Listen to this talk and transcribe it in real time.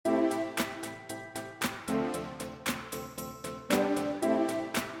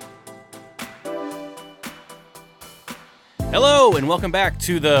Hello, and welcome back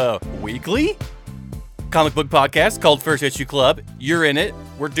to the weekly comic book podcast called First Issue Club. You're in it.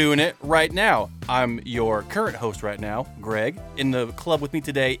 We're doing it right now. I'm your current host right now, Greg. In the club with me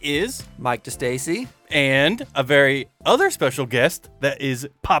today is Mike DeStacy. And a very other special guest that is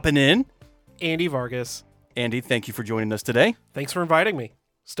popping in, Andy Vargas. Andy, thank you for joining us today. Thanks for inviting me.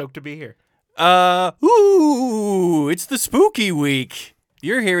 Stoked to be here. It's the spooky week.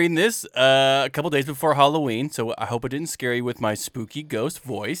 You're hearing this a couple days before Halloween, so I hope it didn't scare you with my spooky ghost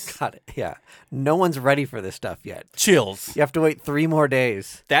voice. Got it. Yeah. No one's ready for this stuff yet. Chills. You have to wait 3 more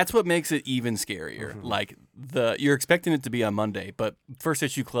days. That's what makes it even scarier. Mm-hmm. Like you're expecting it to be on Monday, but First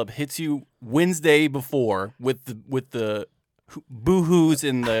Issue Club hits you Wednesday before with the boo-hoos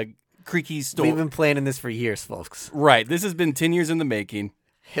and the creaky story. We've been planning this for years, folks. Right. This has been 10 years in the making.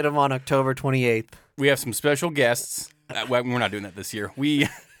 Hit them on October 28th. We have some special guests. We're not doing that this year. We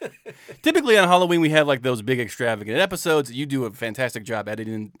typically on Halloween we have like those big extravagant episodes. You do a fantastic job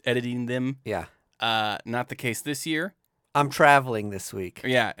editing them. Yeah. Not the case this year. I'm traveling this week.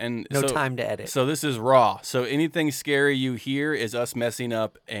 Yeah, and No time to edit. So this is raw. So anything scary you hear is us messing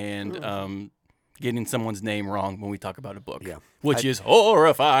up and getting someone's name wrong when we talk about a book. Yeah. Which is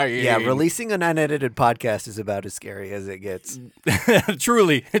horrifying. Yeah, releasing an unedited podcast is about as scary as it gets. It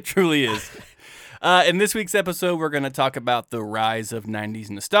truly is. In this week's episode, we're going to talk about the rise of 90s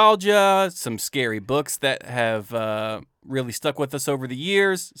nostalgia, some scary books that have really stuck with us over the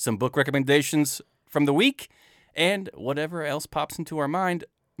years, some book recommendations from the week, and whatever else pops into our mind.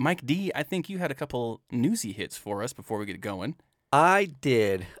 Mike D, I think you had a couple newsy hits for us before we get going. I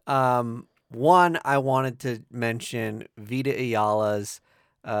did. One, I wanted to mention Vita Ayala's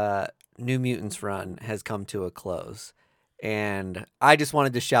New Mutants run has come to a close. And I just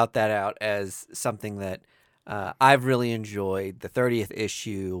wanted to shout that out as something that I've really enjoyed. The 30th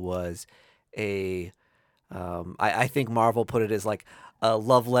issue was I think Marvel put it as like a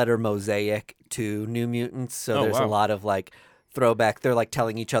love letter mosaic to New Mutants. So there's a lot of like throwback. They're like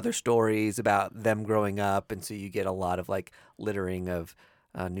telling each other stories about them growing up. And so you get a lot of like littering of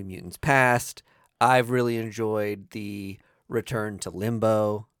New Mutants past. I've really enjoyed the return to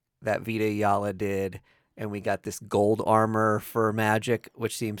Limbo that Vita Ayala did. And we got this gold armor for Magic,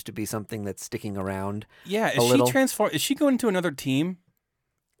 which seems to be something that's sticking around. Yeah, is she going into another team?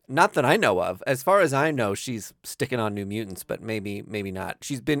 Not that I know of. As far as I know, she's sticking on New Mutants, but maybe not.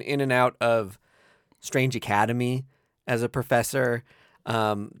 She's been in and out of Strange Academy as a professor.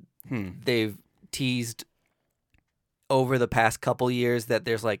 They've teased over the past couple years that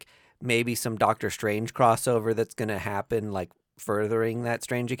there's like maybe some Doctor Strange crossover that's going to happen, like furthering that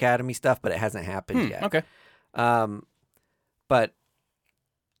Strange Academy stuff, but it hasn't happened yet. Okay. But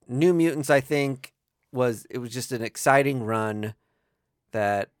New Mutants, I think, was just an exciting run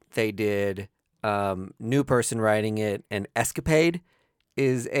that they did. New person writing it, and Escapade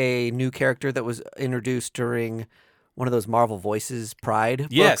is a new character that was introduced during one of those Marvel Voices Pride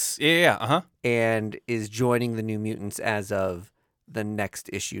books. Yes. Yeah. And is joining the New Mutants as of the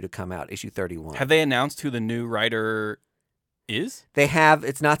next issue to come out, issue 31. Have they announced who the new writer is? They have.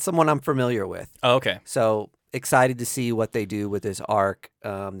 It's not someone I'm familiar with. Oh, okay. So excited to see what they do with this arc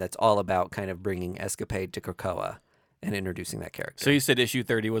that's all about kind of bringing Escapade to Krakoa and introducing that character. So you said issue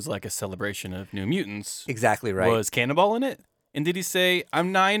 30 was like a celebration of New Mutants. Exactly right. Was Cannonball in it? And did he say,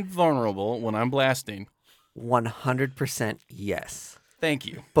 I'm not invulnerable when I'm blasting? 100% yes. Thank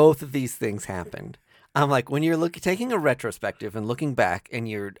you. Both of these things happened. I'm like, when you're taking a retrospective and looking back and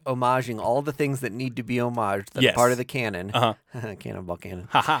you're homaging all the things that need to be homaged, that's Yes. part of the canon. Cannonball canon.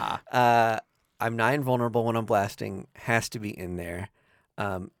 Haha. I'm not invulnerable when I'm blasting has to be in there.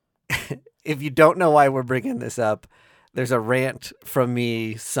 If you don't know why we're bringing this up, there's a rant from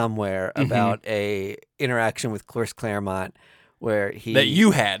me somewhere about a interaction with Chris Claremont where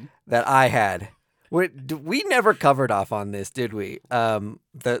that I had. We never covered off on this, did we? An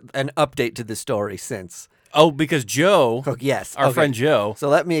update to the story since. Oh, because Joe, yes, our friend Joe. So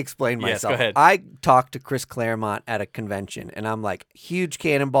let me explain myself. Yes, go ahead. I talked to Chris Claremont at a convention, and I'm like, huge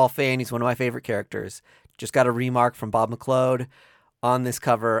Cannonball fan. He's one of my favorite characters. Just got a remark from Bob McLeod on this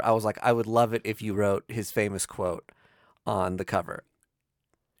cover. I was like, I would love it if you wrote his famous quote on the cover.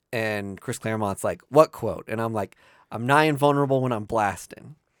 And Chris Claremont's like, what quote? And I'm like, I'm nigh invulnerable when I'm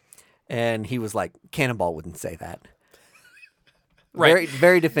blasting. And he was like, Cannonball wouldn't say that. Right. Very,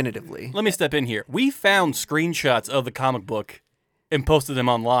 very definitively. Let me step in here. We found screenshots of the comic book and posted them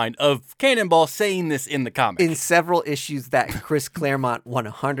online of Cannonball saying this in the comic. In several issues that Chris Claremont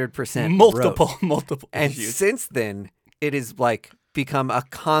 100% multiple and issues. Since then, it is like become a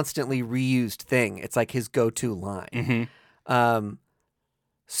constantly reused thing. It's like his go-to line.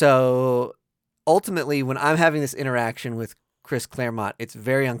 So ultimately, when I'm having this interaction with Chris Claremont, it's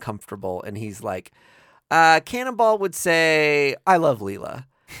very uncomfortable, and he's like, Cannonball would say, "I love Leela,"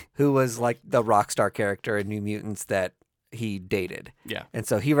 who was like the rock star character in New Mutants that he dated. Yeah. And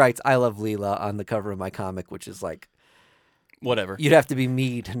so he writes, "I love Leela" on the cover of my comic, which is like, whatever. you'd have to be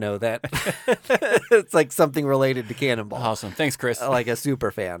me to know that. It's like something related to Cannonball. Awesome. Thanks, Chris. Like a super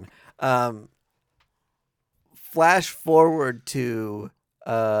fan. Flash forward to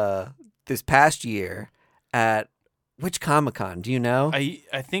this past year at which Comic-Con? Do you know? I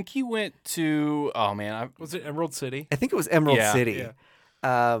think he went to, oh man, Was it Emerald City? I think it was Emerald Yeah. City.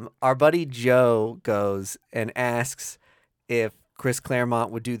 Yeah. Our buddy Joe goes and asks if Chris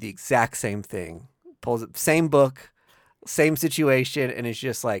Claremont would do the exact same thing. Pulls up, same book, same situation, and it's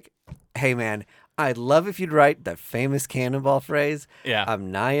just like, "Hey man, I'd love if you'd write the famous Cannonball phrase. Yeah.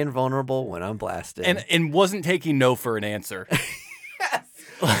 I'm nigh invulnerable when I'm blasted." And wasn't taking no for an answer.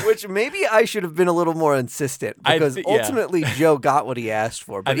 Which maybe I should have been a little more insistent, because yeah. ultimately Joe got what he asked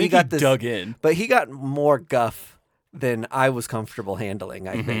for. But I think he got this, dug in. but he got more guff than I was comfortable handling,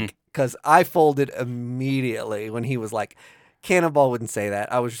 I Mm-hmm. think. Because I folded immediately when he was like, "Cannonball wouldn't say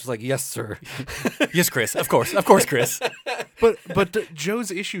that." I was just like, "Yes, sir." Yes, Chris. Of course, Chris. But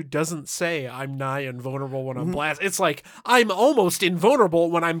Joe's issue doesn't say I'm nigh invulnerable when I'm blasting. It's like I'm almost invulnerable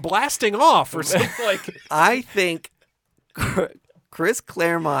when I'm blasting off or something like. I think Chris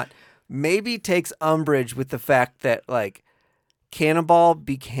Claremont maybe takes umbrage with the fact that like Cannonball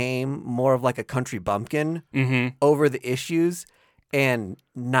became more of like a country bumpkin over the issues, and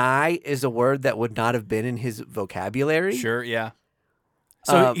nigh is a word that would not have been in his vocabulary. Sure, yeah.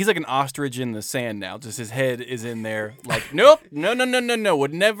 So he's like an ostrich in the sand now. Just his head is in there. Like, nope, no.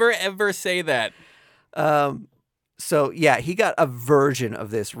 Would never ever say that. So yeah, he got a version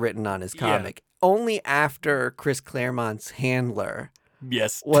of this written on his comic only after Chris Claremont's handler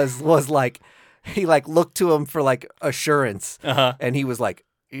Yes. was like, he like looked to him for like assurance, and he was like,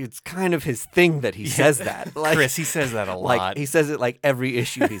 it's kind of his thing that he says that. Like, Chris, he says that a lot. like he says it like every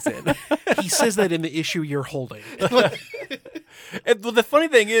issue he's in. He says that in the issue you're holding. And, well, the funny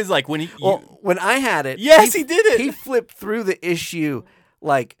thing is, like, when When I had it, Yes, he did it. He flipped through the issue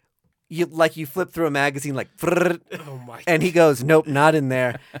like you flip through a magazine, like, Oh my! and he goes, "Nope, not in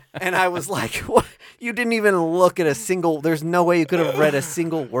there." And I was like, "What? You didn't even look at a single. There's no way you could have read a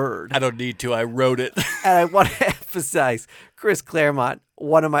single word." I don't need to. I wrote it. And I want to emphasize, Chris Claremont,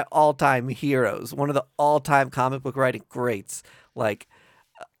 one of my all-time heroes, one of the all-time comic book writing greats, like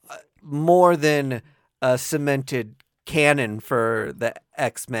more than a cemented canon for the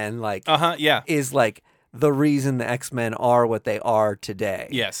X-Men, like Yeah. is like the reason the X-Men are what they are today.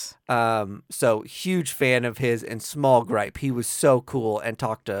 Yes. So huge fan of his, and small gripe. He was so cool and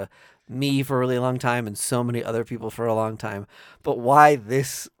talked to me for a really long time and so many other people for a long time. But why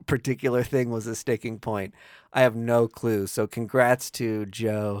this particular thing was a sticking point, I have no clue. So congrats to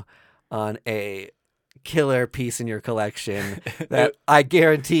Joe on a killer piece in your collection that I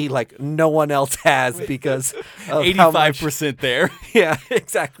guarantee like no one else has, because of how much- 85% there. Yeah,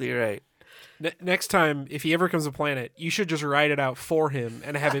 exactly right. Next time, if he ever comes to Planet, you should just write it out for him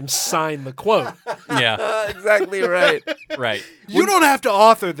and have him sign the quote. Yeah. Exactly right. Right. You don't have to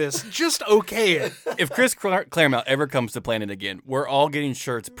author this; just okay it. If Chris Claremont ever comes to Planet again, we're all getting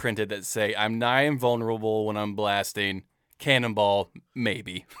shirts printed that say, "I'm nigh invulnerable when I'm blasting. Cannonball,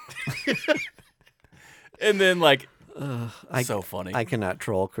 maybe." And then, like, so funny. I cannot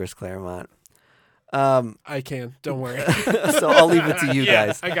troll Chris Claremont. I can. Don't worry. So I'll leave it to you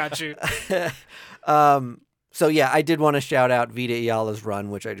guys. I got you. So yeah, I did want to shout out Vita Ayala's run,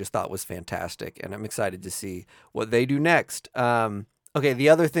 which I just thought was fantastic, and I'm excited to see what they do next. Okay, the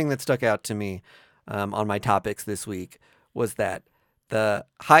other thing that stuck out to me on my topics this week was that the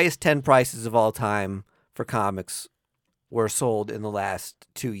highest 10 prices of all time for comics were sold in the last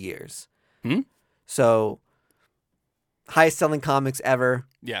 2 years. So highest selling comics ever,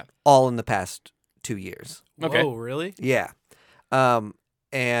 Yeah. all in the past 2 years. Okay. Whoa, really? Yeah.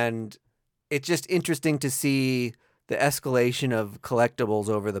 And it's just interesting to see the escalation of collectibles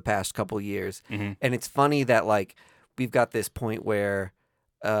over the past couple years. Mhm. And it's funny that like we've got this point where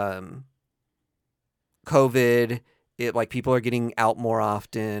COVID, like people are getting out more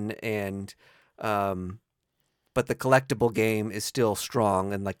often, and but the collectible game is still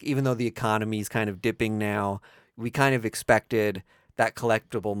strong. And like even though the economy is kind of dipping now, we kind of expected that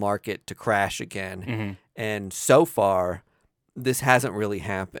collectible market to crash again. Mhm. And so far, this hasn't really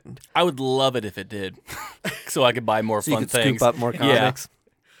happened. I would love it if it did, so I could buy more So you fun could things. scoop up more comics.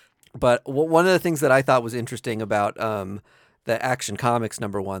 But one of the things that I thought was interesting about the Action Comics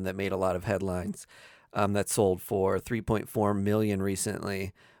 #1 that made a lot of headlines, that sold for $3.4 million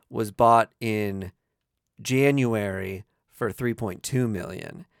recently, was bought in January for $3.2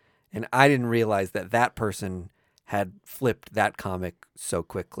 million, and I didn't realize that person had flipped that comic so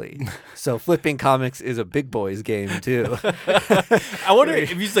quickly. So flipping comics is a big boys game too. I wonder if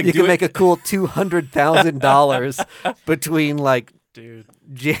you just like you can make a cool $200,000 between like Dude.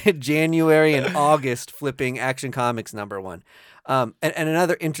 January and August flipping Action Comics #1. And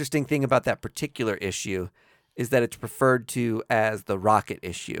another interesting thing about that particular issue is that it's referred to as the Rocket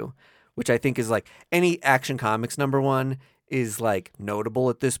issue, which I think is like any Action Comics #1 is like notable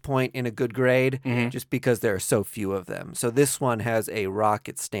at this point in a good grade just because there are so few of them. So this one has a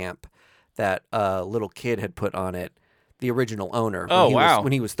Rocket stamp that a little kid had put on it, the original owner,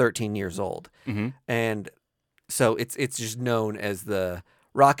 when he was 13 years old. And so it's just known as the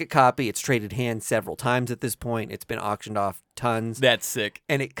Rocket copy. It's traded hands several times at this point. It's been auctioned off tons. That's sick.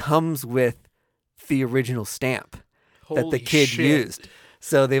 And it comes with the original stamp that the kid shit. used.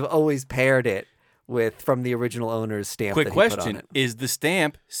 So they've always paired it from the original owner's stamp. Quick that he put on question: it. Is the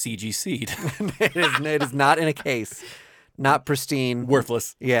stamp CGC'd? It is not in a case, not pristine,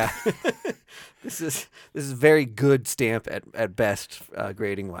 Worthless. Yeah, this is very good stamp at best,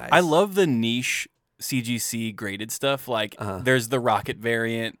 grading wise. I love the niche CGC graded stuff. Like there's the Rocket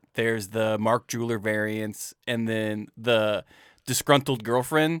variant, there's the Mark Jeweler variants, and then the disgruntled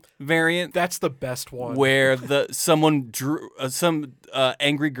girlfriend variant. That's the best one. Where someone drew some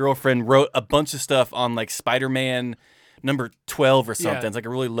angry girlfriend wrote a bunch of stuff on like Spider-Man #12 or something. Yeah. It's like a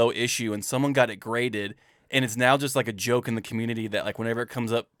really low issue, and someone got it graded, and it's now just like a joke in the community that like whenever it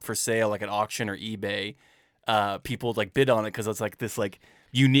comes up for sale, like at auction or eBay, people like bid on it because it's like this like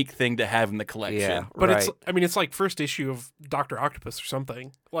unique thing to have in the collection. Yeah, But right. it's like first issue of Dr. Octopus or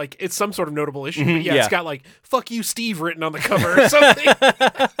something. Like it's some sort of notable issue. But yeah. It's got like "fuck you, Steve" written on the cover or something.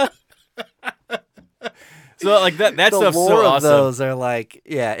 So like that's the stuff's lore so of awesome. those are like,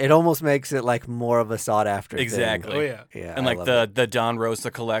 yeah, it almost makes it like more of a sought after Exactly. Oh yeah. thing. Yeah, And I like love the Don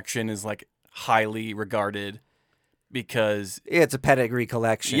Rosa collection is like highly regarded because it's a pedigree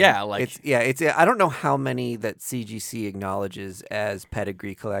collection. Yeah, like- it's I don't know how many that CGC acknowledges as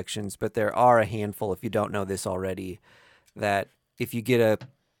pedigree collections, but there are a handful, if you don't know this already, that if you get a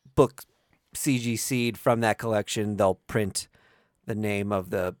book CGC'd from that collection, they'll print the name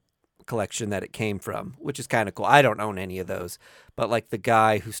of the collection that it came from, which is kind of cool. I don't own any of those, but like the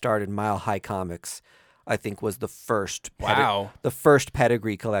guy who started Mile High Comics, I think was the first Wow. the first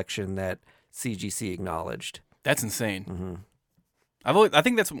pedigree collection that CGC acknowledged. That's insane. Mm-hmm. I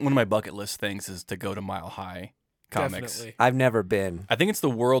think that's one of my bucket list things is to go to Mile High Comics. Definitely. I've never been. I think it's the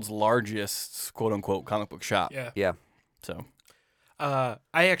world's largest quote unquote comic book shop. Yeah. Yeah. So I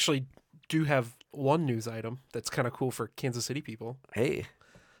actually do have one news item that's kind of cool for Kansas City people. Hey.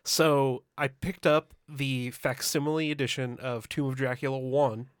 So I picked up the facsimile edition of Tomb of Dracula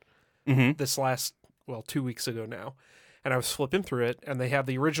 1 this last, 2 weeks ago now. And I was flipping through it, and they have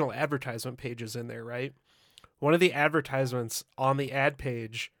the original advertisement pages in there, right? One of the advertisements on the ad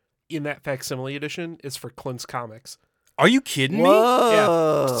page in that facsimile edition is for Clint's Comics. are you kidding me?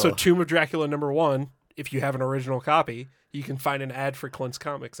 Whoa. Yeah. So Tomb of Dracula #1, if you have an original copy, you can find an ad for Clint's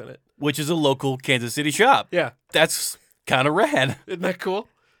Comics in it. Which is a local Kansas City shop. Yeah. That's kind of rad. Isn't that cool?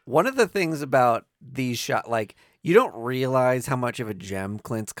 One of the things about these like, you don't realize how much of a gem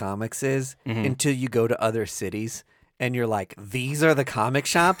Clint's Comics is until you go to other cities and you're like, these are the comic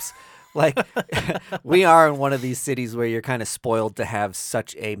shops? Like, we are in one of these cities where you're kind of spoiled to have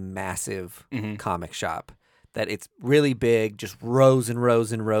such a massive comic shop that it's really big, just rows and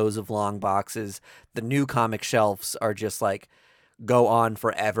rows and rows of long boxes. The new comic shelves are just like go on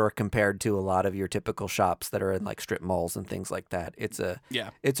forever compared to a lot of your typical shops that are in like strip malls and things like that. It's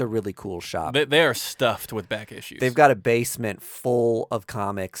a really cool shop. They are stuffed with back issues. They've got a basement full of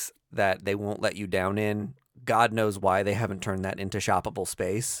comics that they won't let you down in. God knows why they haven't turned that into shoppable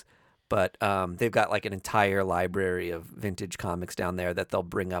space. But they've got like an entire library of vintage comics down there that they'll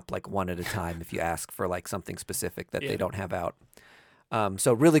bring up like one at a time if you ask for like something specific that they don't have out.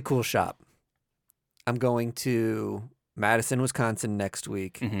 So really cool shop. I'm going to Madison, Wisconsin next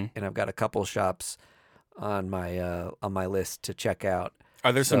week, and I've got a couple shops on my list to check out.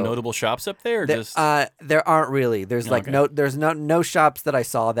 Are there some So- notable shops up there? Or just There aren't really. There's like Okay. there's no shops that I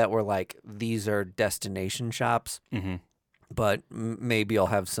saw that were like these are destination shops. But maybe I'll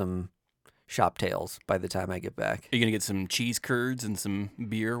have some shop tales by the time I get back. Are you gonna get some cheese curds and some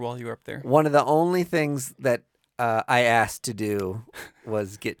beer while you're up there? One of the only things that I asked to do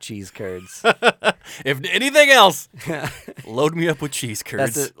was get cheese curds. If anything else, load me up with cheese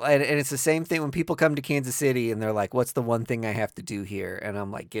curds. And it's the same thing when people come to Kansas City and they're like, "What's the one thing I have to do here?" And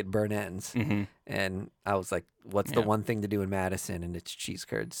I'm like, "Get burnt ends." And I was like, "What's the one thing to do in Madison?" And it's cheese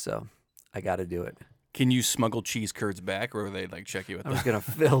curds. So I got to do it. can you smuggle cheese curds back, or will they like check you with I was going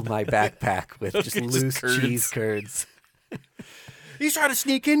to fill my backpack with just loose curds. cheese curds. He's trying to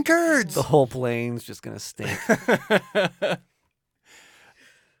sneak in curds. The whole plane's just going to stink.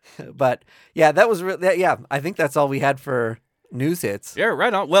 But yeah, that was yeah, I think that's all we had for news hits. Yeah,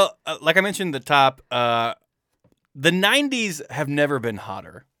 right on. Well, like I mentioned at the top, the 90s have never been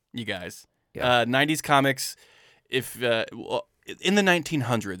hotter, you guys. Yeah. 90s comics, if in the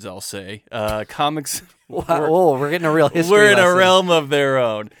 1900s, I'll say, comics. We're getting a real history We're in lesson. a realm of their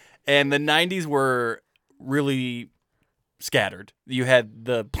own, and the 90s were really scattered. You had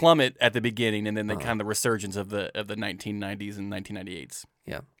the plummet at the beginning, and then the kind of resurgence of the 1990s and 1998s.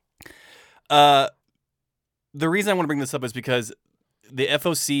 Yeah. The reason I want to bring this up is because the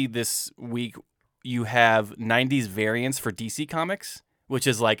FOC this week, you have 90s variants for DC Comics, which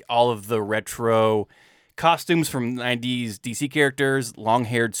is like all of the retro costumes from 90s DC characters,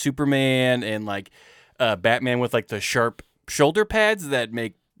 long-haired Superman, and like Batman with like the sharp shoulder pads that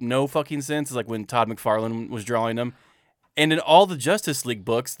make no fucking sense. It's like when Todd McFarlane was drawing them. And in all the Justice League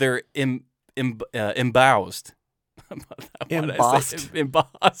books, they're embossed. Embossed.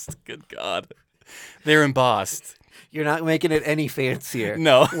 Embossed. Good God. They're embossed. You're not making it any fancier.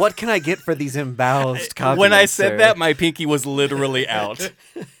 No. What can I get for these embossed copies? When I said that, my pinky was literally out.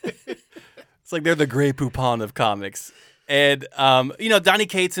 It's like they're the Grey Poupon of comics. And, Donny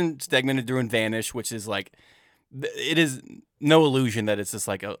Cates and Stegman are doing Vanish, which is like, it is no illusion that it's just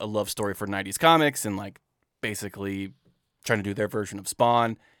like a love story for 90s comics and like basically trying to do their version of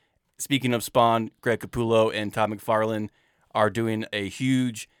Spawn. Speaking of Spawn, Greg Capullo and Todd McFarlane are doing a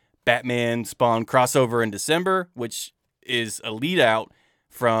huge Batman Spawn crossover in December, which is a lead out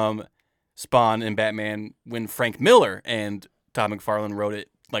from Spawn and Batman when Frank Miller and Todd McFarlane wrote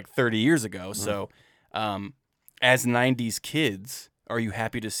it like 30 years ago. So as 90s kids, are you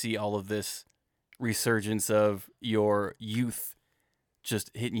happy to see all of this resurgence of your youth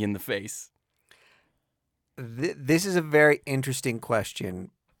just hitting you in the face? This is a very interesting question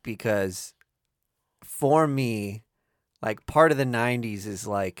because for me, like part of the 90s is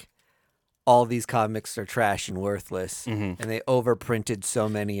like all these comics are trash and worthless and they overprinted so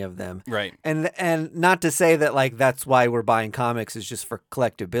many of them. Right. And not to say that like that's why we're buying comics is just for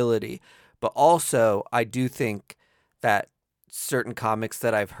collectability, but also I do think that certain comics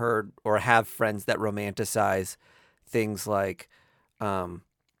that I've heard or have friends that romanticize things like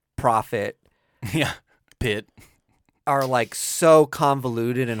Prophet Yeah. Pit. are like so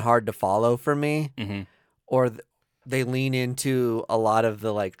convoluted and hard to follow for me, or they lean into a lot of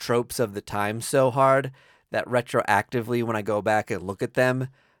the like tropes of the time so hard that retroactively when I go back and look at them,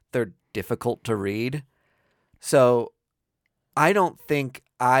 they're difficult to read. So I don't think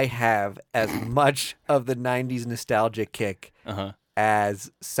I have as much of the 90s nostalgia kick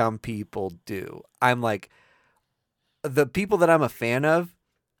as some people do. I'm like, the people that I'm a fan of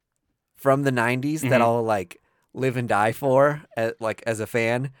from the 90s that I'll like live and die for as a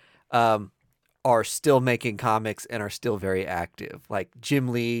fan are still making comics and are still very active. Like Jim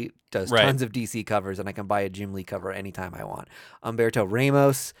Lee does tons of DC covers and I can buy a Jim Lee cover anytime I want. Humberto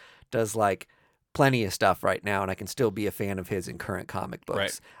Ramos does like plenty of stuff right now and I can still be a fan of his in current comic books.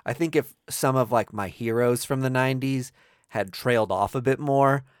 Right. I think if some of like my heroes from the 90s had trailed off a bit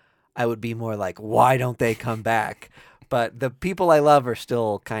more, I would be more like, why don't they come back? But the people I love are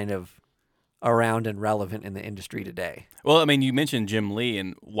still kind of around and relevant in the industry today. Well, I mean, you mentioned Jim Lee,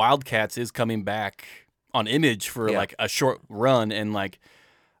 and Wildcats is coming back on Image for like a short run, and like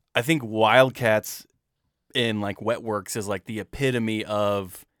I think Wildcats in like Wetworks is like the epitome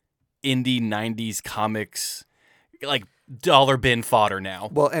of indie 90s comics, like dollar bin fodder now.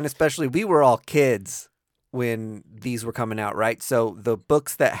 Well, and especially we were all kids when these were coming out, right? So the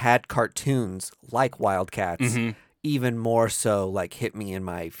books that had cartoons like Wildcats even more so like hit me in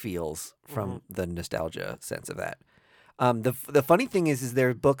my feels from the nostalgia sense of that. The funny thing is there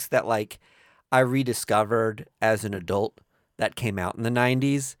are books that like I rediscovered as an adult that came out in the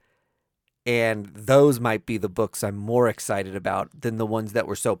 90s, and those might be the books I'm more excited about than the ones that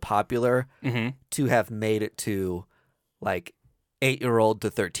were so popular to have made it to like 8-year-old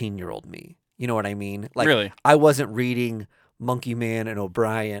to 13-year-old me. You know what I mean? Like really? I wasn't reading Monkey Man and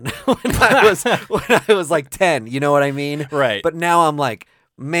O'Brien when I was like 10, you know what I mean? Right. But now I'm like,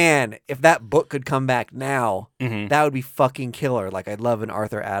 man, if that book could come back now, that would be fucking killer. Like I'd love an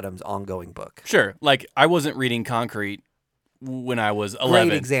Arthur Adams ongoing book. Sure. Like I wasn't reading Concrete when I was 11.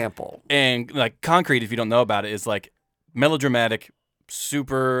 Great example. And like Concrete, if you don't know about it, is like melodramatic,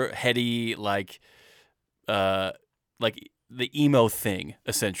 super heady, like the emo thing,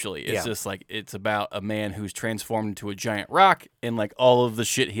 essentially. It's just like, it's about a man who's transformed into a giant rock and like all of the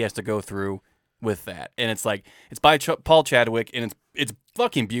shit he has to go through with that, and it's like it's by Paul Chadwick, and it's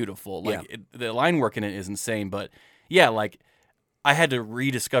fucking beautiful. Like the line work in it is insane. But yeah, like I had to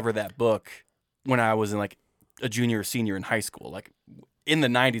rediscover that book when I was in like a junior or senior in high school. Like in the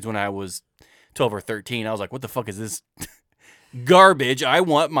 90s when I was 12 or 13, I was like, what the fuck is this garbage? I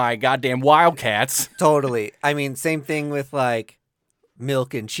want my goddamn Wildcats. Totally. I mean, same thing with like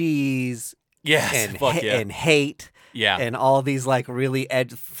Milk and Cheese. Yes. And Hate. Yeah. And all these like really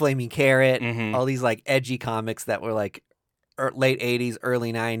Flaming Carrot, all these like edgy comics that were like late 80s,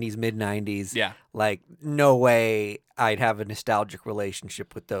 early 90s, mid 90s. Yeah. Like no way I'd have a nostalgic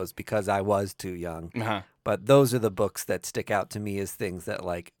relationship with those because I was too young. Uh-huh. But those are the books that stick out to me as things that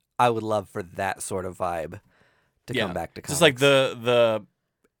like I would love for that sort of vibe to come back to comics. Just like the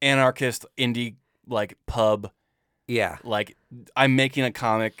anarchist indie like pub. Yeah. Like I'm making a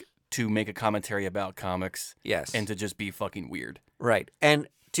comic to make a commentary about comics. Yes. And to just be fucking weird. Right. And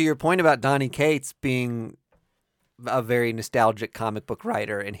to your point about Donny Cates being a very nostalgic comic book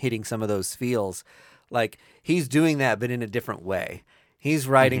writer and hitting some of those feels, like he's doing that but in a different way. He's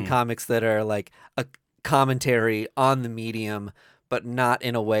writing comics that are like a commentary on the medium, but not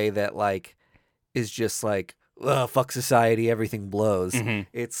in a way that like is just like, oh, fuck society, everything blows.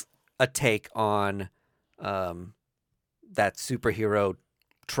 It's a take on that superhero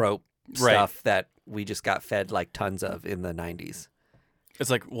trope stuff that we just got fed like tons of in the 90s. It's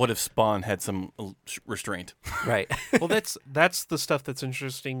like, what if Spawn had some restraint? Right. Well, that's the stuff that's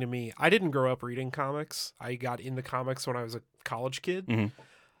interesting to me. I didn't grow up reading comics. I got into comics when I was a college kid.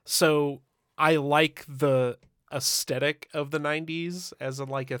 So I like the aesthetic of the 90s as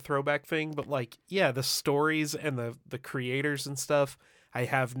a throwback thing. But like, yeah, the stories and the creators and stuff, I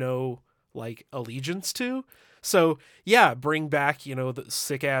have no like allegiance to. So yeah, bring back, the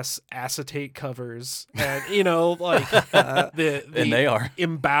sick ass acetate covers and, like the and they are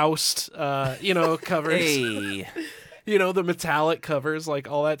embossed, covers, hey. The metallic covers, like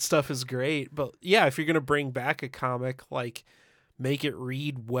all that stuff is great. But yeah, if you're going to bring back a comic, like make it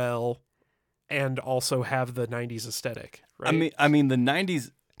read well and also have the 90s aesthetic. Right. I mean the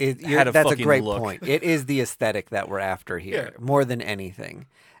 90s that's a great point. It is the aesthetic that we're after here more than anything.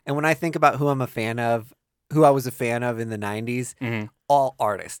 And when I think about who I was a fan of in the 90s, all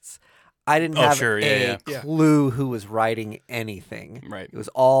artists. I didn't have a clue who was writing anything. Right. It was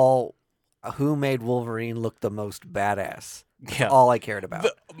all who made Wolverine look the most badass. Yeah. All I cared about.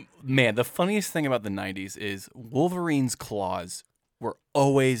 The funniest thing about the 90s is Wolverine's claws were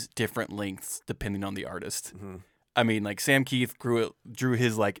always different lengths depending on the artist. I mean, like Sam Keith drew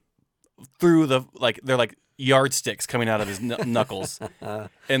his like through the like they're like yardsticks coming out of his knuckles,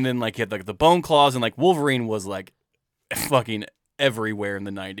 and then like he had like the bone claws, and like Wolverine was like fucking everywhere in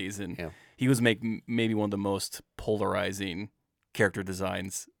the 90s, and he was maybe one of the most polarizing character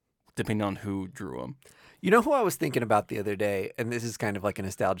designs depending on who drew him. You know who I was thinking about the other day, and this is kind of like a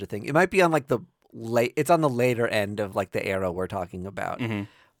nostalgia thing. It might be on like it's on the later end of like the era we're talking about,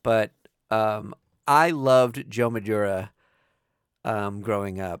 but I loved Joe Madura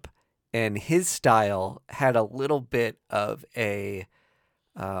growing up. And his style had a little bit of a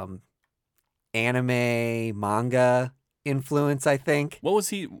anime manga influence, I think. What was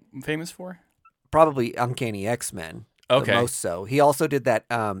he famous for? Probably Uncanny X-Men. Okay. The most so. He also did that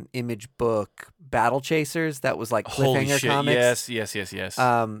Image book Battle Chasers that was like Holy cliffhanger shit. comics. Yes.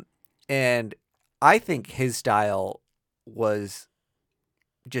 And I think his style was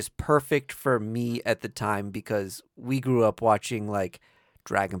just perfect for me at the time because we grew up watching like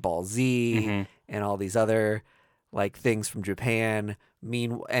Dragon Ball Z and all these other like things from Japan,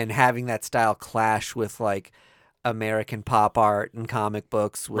 and having that style clash with like American pop art and comic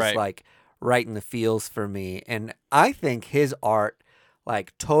books was like right in the feels for me. And I think his art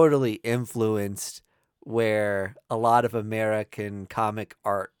like totally influenced where a lot of American comic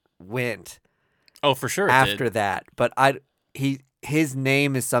art went. Oh, for sure. After that, but his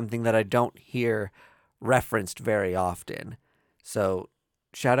name is something that I don't hear referenced very often. So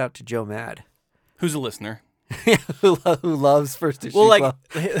shout out to Joe Mad, who's a listener, who loves First Issue. Well, like Club.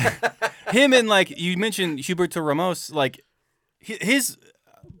 him and like you mentioned Huberto Ramos, like his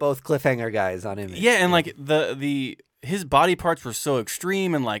both cliffhanger guys on Image. Yeah, and like his body parts were so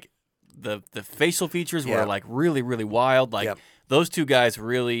extreme, and like the facial features were like really really wild. Like those two guys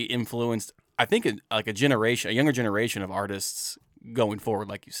really influenced, I think, a younger generation of artists going forward,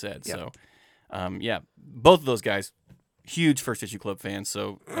 like you said. So, both of those guys. Huge First Issue Club fans,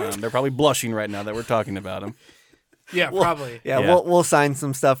 so they're probably blushing right now that we're talking about them. Yeah, probably. Yeah, we'll sign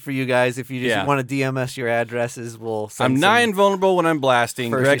some stuff for you guys if you just want to DM us your addresses. We'll send I'm nigh invulnerable when I'm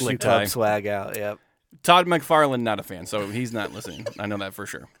blasting. First Greg Issue Lichtai. Club swag out. Yep. Todd McFarlane, not a fan, so he's not listening. I know that for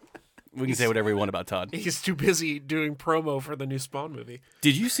sure. We can say whatever we want about Todd. He's too busy doing promo for the new Spawn movie.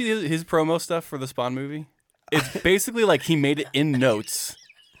 Did you see his promo stuff for the Spawn movie? It's basically like he made it in notes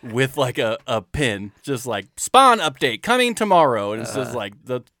with like a pin, just like Spawn update coming tomorrow. And it's just like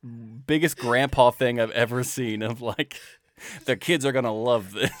the biggest grandpa thing I've ever seen of like, the kids are going to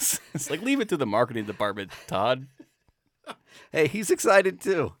love this. It's like, leave it to the marketing department, Todd. Hey, he's excited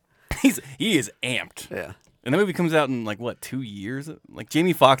too. He is amped. Yeah. And the movie comes out in, like, what, 2 years? Like,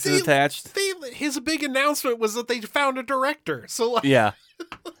 Jamie Foxx is attached. His big announcement was that they found a director. So, like, Yeah.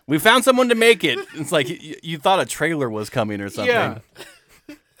 We found someone to make it. It's like you thought a trailer was coming or something. Yeah.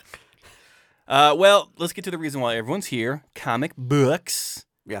 Well, let's get to the reason why everyone's here. Comic books.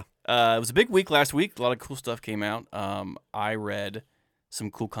 Yeah. It was a big week last week. A lot of cool stuff came out. I read some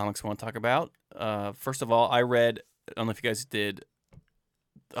cool comics I want to talk about. First of all, I don't know if you guys did.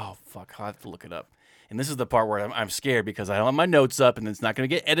 Oh, fuck. I'll have to look it up. And this is the part where I'm scared because I don't have my notes up and it's not going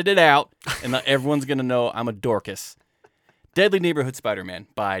to get edited out. And everyone's going to know I'm a Dorcas. Deadly Neighborhood Spider-Man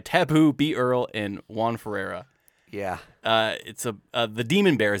by Taboo, B. Earl, and Juan Ferreira. Yeah. It's the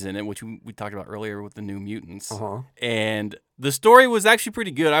Demon Bear's in it, which we talked about earlier with the New Mutants. Uh-huh. And the story was actually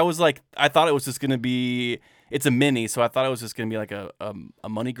pretty good. I thought it was just going to be, it's a mini, so I thought it was just going to be like a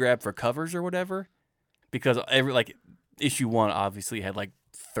money grab for covers or whatever. Because issue 1 obviously had like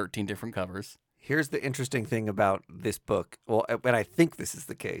 13 different covers. Here's the interesting thing about this book. Well, and I think this is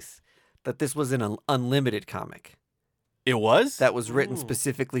the case, that this was an unlimited comic. It was? That was written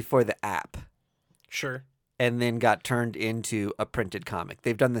specifically for the app. Sure. And then got turned into a printed comic.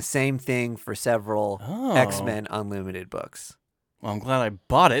 They've done the same thing for several X-Men Unlimited books. Well, I'm glad I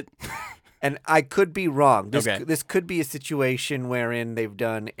bought it. And I could be wrong. This could be a situation wherein they've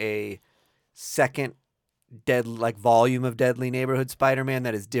done a second volume of Deadly Neighborhood Spider-Man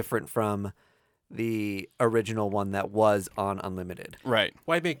that is different from the original one that was on Unlimited. Right.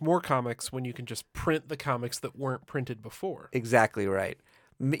 Why make more comics when you can just print the comics that weren't printed before? Exactly right.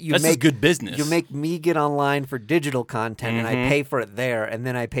 That's just good business. You make me get online for digital content, and I pay for it there, and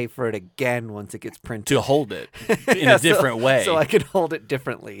then I pay for it again once it gets printed. To hold it in a different way. So I can hold it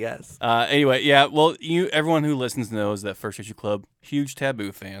differently, yes. Anyway, yeah, well, everyone who listens knows that First Issue Club, huge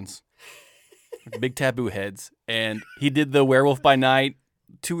Taboo fans. Big Taboo heads. And he did the Werewolf by Night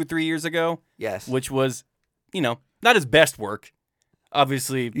 2 or 3 years ago. Yes. Which was, not his best work.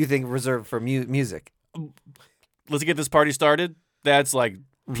 Obviously. You think reserved for music. Let's get this party started. That's like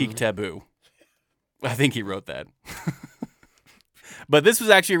peak Taboo. I think he wrote that. But this was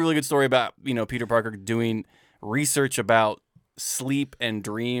actually a really good story about, Peter Parker doing research about sleep and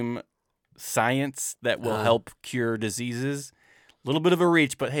dream science that will help cure diseases. A little bit of a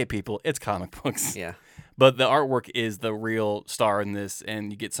reach, but hey, people, it's comic books. Yeah. But the artwork is the real star in this,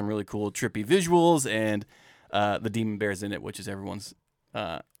 and you get some really cool, trippy visuals, and the Demon Bear's in it, which is everyone's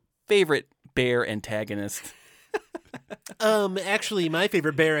favorite bear antagonist. Actually, my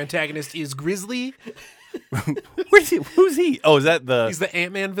favorite bear antagonist is Grizzly. Who's he? Oh, is that He's the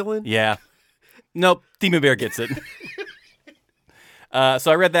Ant-Man villain? Yeah. Nope, Demon Bear gets it.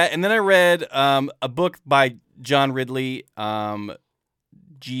 So I read that, and then I read a book by John Ridley,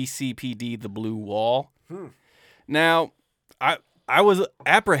 GCPD, The Blue Wall. Now, I was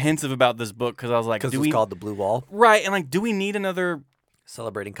apprehensive about this book because I was like, because it's called The Blue Wall, right? And like, do we need another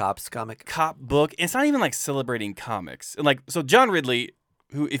celebrating cops comic? Cop book? It's not even like celebrating comics. And like, so John Ridley,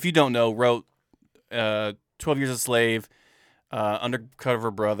 who, if you don't know, wrote 12 Years a Slave,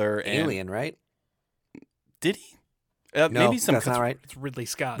 Undercover Brother, and Alien, right? Did he? No, maybe some. That's not right. It's Ridley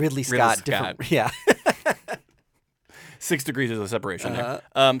Scott. Ridley Scott. Yeah. 6 degrees of separation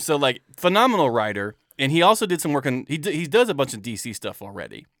there. So like, phenomenal writer, and he also did some work on. He does a bunch of DC stuff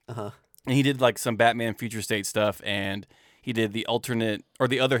already. And he did like some Batman Future State stuff, and he did the alternate or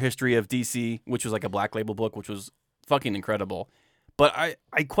the other history of DC, which was like a Black Label book, which was fucking incredible. But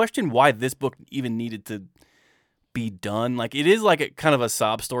I question why this book even needed to be done. Like, it is like a kind of a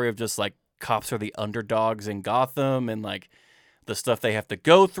sob story of just like cops are the underdogs in Gotham and like the stuff they have to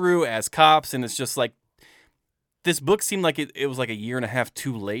go through as cops, and it's just like this book seemed like it was like a year and a half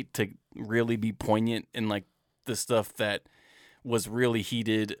too late to really be poignant in like the stuff that was really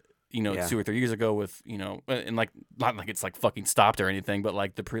heated, 2 or 3 years ago with, and like, not like it's like fucking stopped or anything, but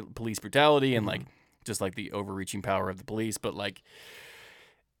like the police brutality and like just like the overreaching power of the police. But like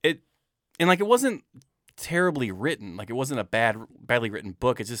it wasn't terribly written. Like, it wasn't a badly written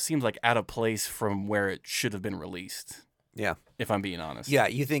book. It just seems like out of place from where it should have been released. Yeah. If I'm being honest. Yeah.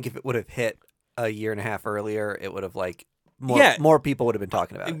 You think if it would have hit a year and a half earlier, it would have like more people would have been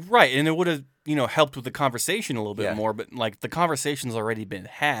talking about it. Right. And it would have, helped with the conversation a little bit more, but like the conversation's already been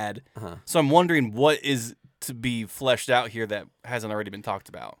had. So I'm wondering what is to be fleshed out here that hasn't already been talked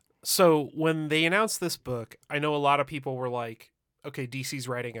about. So when they announced this book, I know a lot of people were like, okay, DC's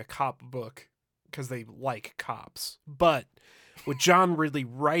writing a cop book because they like cops. But with John Ridley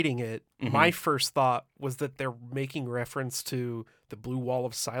writing it, my first thought was that they're making reference to the Blue Wall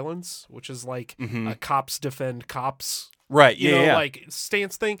of Silence, which is like a cops defend cops, right? you know, like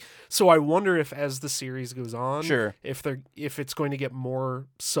stance thing. So I wonder if as the series goes on, if it's going to get more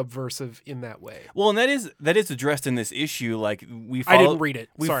subversive in that way. Well, and that is addressed in this issue. Like I didn't read it.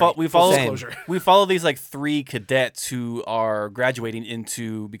 We follow these like 3 cadets who are graduating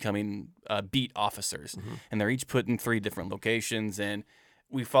into becoming beat officers, and they're each put in 3 different locations, and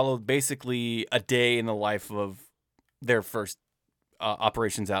we followed basically a day in the life of their first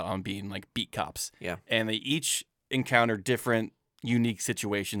operations out on being like beat cops. Yeah, and they each encounter different unique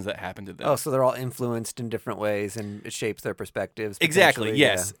situations that happen to them. Oh, so they're all influenced in different ways, and it shapes their perspectives. Exactly.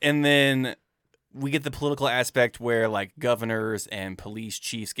 Yes, and then we get the political aspect where like governors and police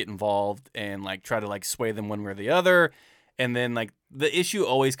chiefs get involved and like try to like sway them one way or the other. And then like the issue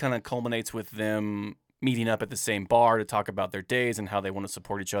always kind of culminates with them meeting up at the same bar to talk about their days and how they want to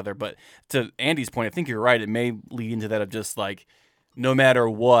support each other. But to Andy's point, I think you're right. It may lead into that of just like no matter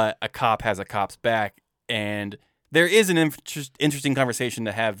what, a cop has a cop's back. And there is an interesting conversation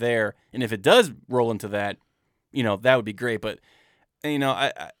to have there. And if it does roll into that, you know, that would be great. But, you know,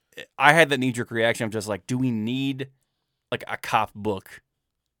 I had that knee-jerk reaction of just like, do we need like a cop book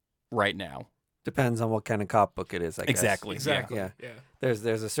right now? Depends on what kind of cop book it is, I guess. Exactly. Yeah. There's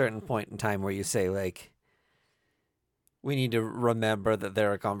a certain point in time where you say, like, we need to remember that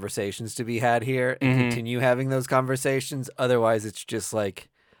there are conversations to be had here and continue having those conversations. Otherwise, it's just like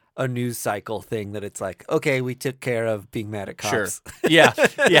a news cycle thing that it's like, okay, we took care of being mad at cops. Sure. Yeah.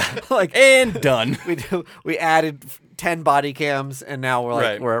 Like, and done. We added 10 body cams, and now we're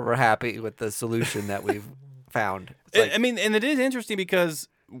like, we're happy with the solution that we've found. Like, I mean, and it is interesting because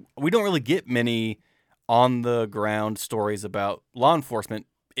we don't really get many on the ground stories about law enforcement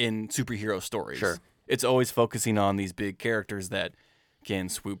in superhero stories. Sure. It's always focusing on these big characters that can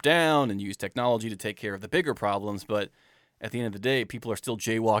swoop down and use technology to take care of the bigger problems. But at the end of the day, people are still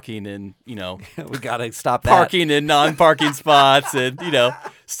jaywalking and, you know, we got to stop that. Parking in non-parking spots and, you know,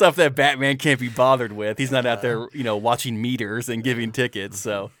 stuff that Batman can't be bothered with. He's not out there, you know, watching meters and giving tickets.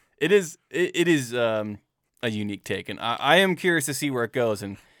 So it is a unique take, and I am curious to see where it goes.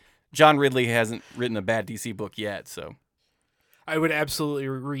 And John Ridley hasn't written a bad DC book yet, so I would absolutely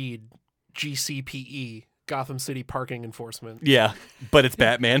read GCPE, Gotham City Parking Enforcement. Yeah, but it's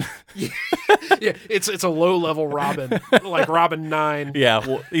Batman. Yeah, it's a low level Robin, like Robin 9. Yeah,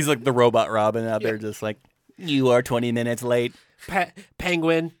 well, he's like the robot Robin out there, just like, you are 20 minutes late.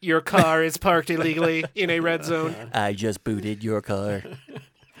 Penguin, your car is parked illegally in a red zone. I just booted your car.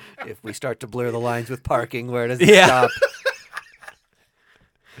 If we start to blur the lines with parking, where does it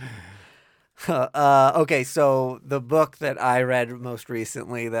stop? Okay, so the book that I read most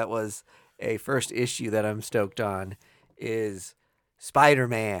recently that was a first issue that I'm stoked on is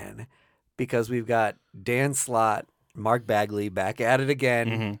Spider-Man, because we've got Dan Slott, Mark Bagley back at it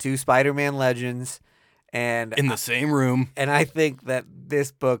again, 2 Spider-Man legends, and in the same room. And I think that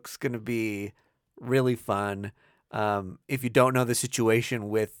this book's going to be really fun. If you don't know the situation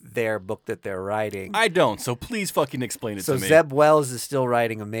with their book that they're writing. I don't, so please fucking explain it to me. So Zeb Wells is still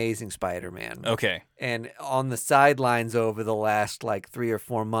writing Amazing Spider-Man. Okay. And on the sidelines over the last like 3 or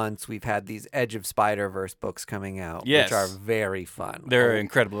 4 months, we've had these Edge of Spider-Verse books coming out, which are very fun. They're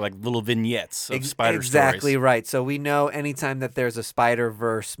incredible, like little vignettes of spider stories. Exactly right. So we know anytime that there's a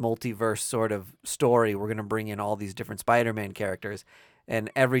Spider-Verse, multiverse sort of story, we're going to bring in all these different Spider-Man characters. And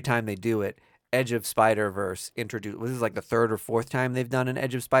every time they do it, Edge of Spider-Verse introduced. This is like the 3rd or 4th time they've done an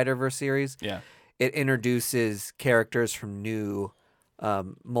Edge of Spider-Verse series. Yeah, it introduces characters from new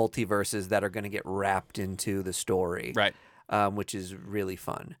multiverses that are going to get wrapped into the story, right? Which is really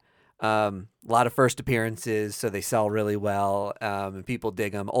fun. A lot of first appearances, so they sell really well, and people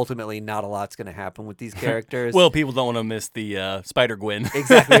dig them. Ultimately, not a lot's going to happen with these characters. Well, people don't want to miss the Spider-Gwen.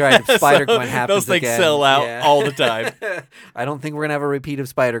 Exactly right. If Spider-Gwen happens those things again, sell out all the time. I don't think we're going to have a repeat of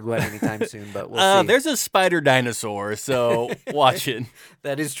Spider-Gwen anytime soon, but we'll see. There's a spider dinosaur, so watch it.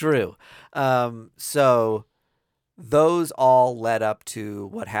 That is true. So those all led up to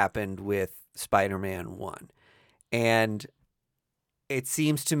what happened with Spider-Man 1. And it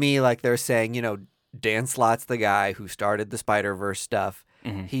seems to me like they're saying, you know, Dan Slott's the guy who started the Spider-Verse stuff.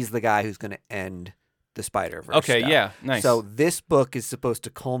 He's the guy who's going to end the Spider-Verse stuff. Yeah, nice. So this book is supposed to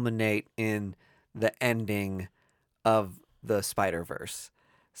culminate in the ending of the Spider-Verse.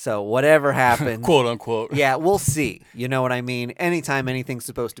 So whatever happens, quote unquote. Yeah, we'll see. You know what I mean? Anytime anything's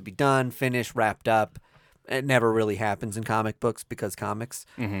supposed to be done, finished, wrapped up, It never really happens in comic books because comics.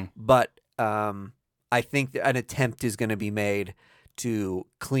 Mm-hmm. But I think that an attempt is going to be made to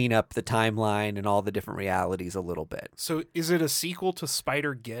clean up the timeline and all the different realities a little bit. So is it a sequel to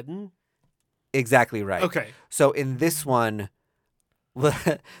Spider-Geddon? Exactly right. Okay. So in this one,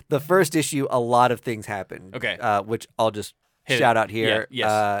 the first issue, a lot of things happen. Okay. Which I'll just Hit shout it. out here.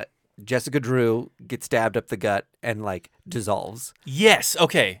 Yeah, yes. Jessica Drew gets stabbed up the gut and like dissolves. Yes.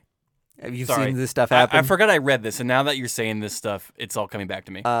 Okay. Have you Sorry. seen this stuff happen? I forgot I read this, and now that you're saying this stuff, it's all coming back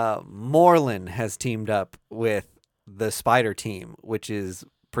to me. Moreland has teamed up with the Spider Team, which is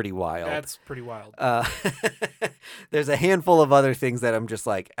pretty wild. That's pretty wild. There's a handful of other things that I'm just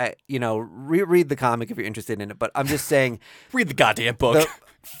like, reread the comic if you're interested in it. But I'm just saying, Read the goddamn book. the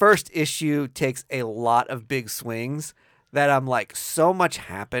first issue takes a lot of big swings that I'm like, so much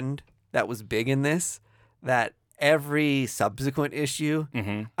happened that was big in this that every subsequent issue,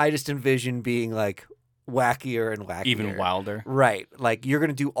 Mm-hmm. I just envision being like wackier and wackier. Even wilder. Right. Like you're going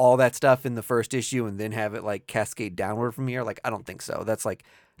to do all that stuff in the first issue and then have it like cascade downward from here. Like, I don't think so. That's like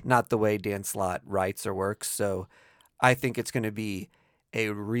not the way Dan Slott writes or works. So I think it's going to be a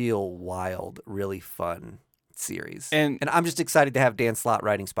real wild, really fun series. And I'm just excited to have Dan Slott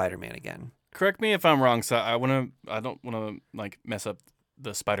writing Spider-Man again. correct me if I'm wrong. So I don't want to like mess up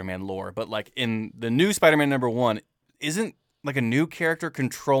the Spider-Man lore, but like in the new Spider-Man #1, isn't like a new character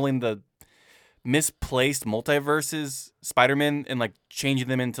controlling the misplaced multiverses Spider-Man and like changing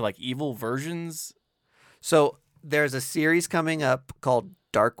them into like evil versions? So there's a series coming up called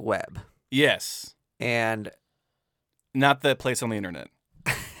Dark Web. Yes. And Not the place on the internet.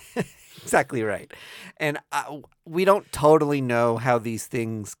 exactly right. And we don't totally know how these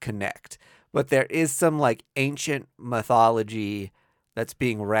things connect, but there is some like ancient mythology that's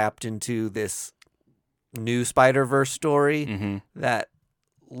being wrapped into this new Spider-Verse story Mm-hmm. that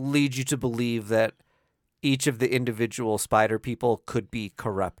leads you to believe that each of the individual spider people could be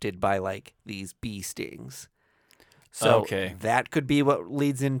corrupted by like these bee stings. So Okay. that could be what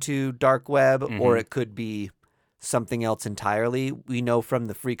leads into Dark Web, or Mhm. it could be something else entirely. We know from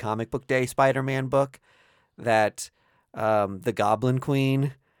the Free Comic Book Day Spider-Man book that the Goblin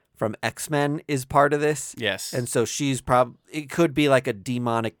Queen from X-Men is part of this. Yes. And so it could be like a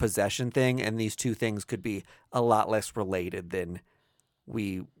demonic possession thing, and these two things could be a lot less related than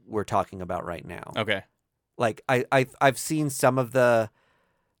we were talking about right now. Okay. Like I've seen some of that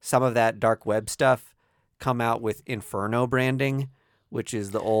Dark Web stuff come out with Inferno branding, which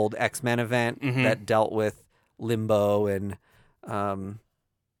is the old X-Men event Mhm. that dealt with Limbo and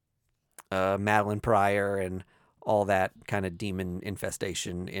Madeline Pryor and all that kind of demon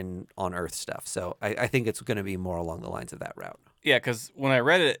infestation on Earth stuff. So I think it's going to be more along the lines of that route. Yeah, because when I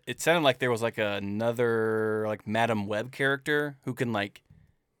read it, it sounded like there was like another like Madam Web character who can like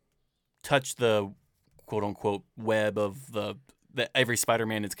touch the quote unquote web of the that every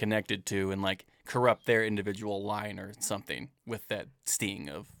Spider-Man is connected to and like corrupt their individual line or something with that sting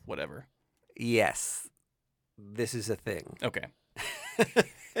of whatever. Yes, this is a thing. Okay.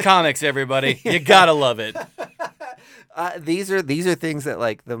 Comics, everybody. You gotta love it. These are things that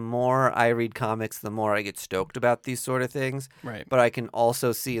like the more I read comics, the more I get stoked about these sort of things. Right. But I can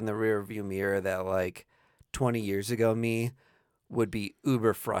also see in the rear view mirror that like 20 years ago me would be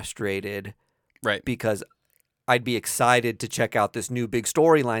uber frustrated. Right. Because I'd be excited to check out this new big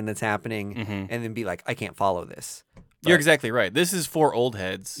storyline that's happening Mhm. and then be like, I can't follow this. You're exactly right. This is for old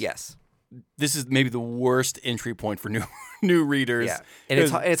heads. Yes. This is maybe the worst entry point for new readers. Yeah. And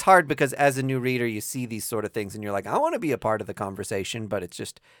it's hard because as a new reader, you see these sort of things and you're like, I want to be a part of the conversation, but it's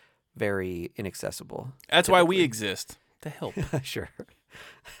just very inaccessible. That's why we exist, to help. Sure.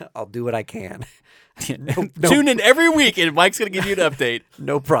 I'll do what I can. Tune in every week and Mike's going to give you an update.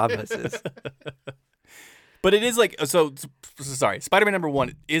 No promises. But it is like, sorry, Spider-Man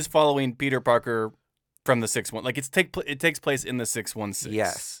 #1 is following Peter Parker from the 6-1. Like it takes place in the 616.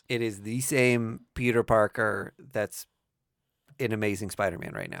 Yes. It is the same Peter Parker that's in Amazing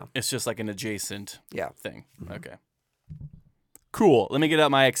Spider-Man right now. It's just like an adjacent Yeah. thing. Okay. Cool. Let me get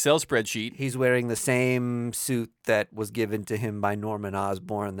out my Excel spreadsheet. He's wearing the same suit that was given to him by Norman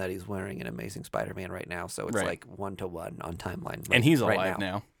Osborn that he's wearing in Amazing Spider-Man right now. So it's Right. like 1-to-1 on timeline. And he's right alive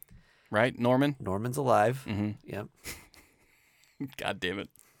now. Right, Norman? Norman's alive. Mm-hmm. Yep. God damn it.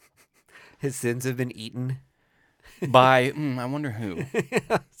 His sins have been eaten. By, I wonder who.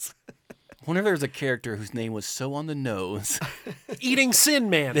 I wonder if there's a character whose name was so on the nose. Eating Sin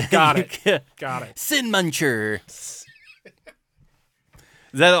Man. Got it. Got it. Sin Muncher.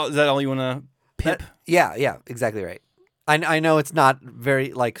 Is that all you want to pip? Yeah, exactly right. I know it's not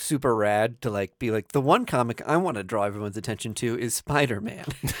very like super rad to like be like the one comic I want to draw everyone's attention to is Spider-Man.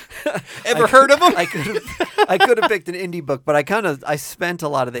 Ever heard of him? I could have picked an indie book, but I spent a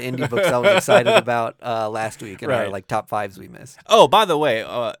lot of the indie books I was excited about last week in our like top 5s we missed. Oh, by the way,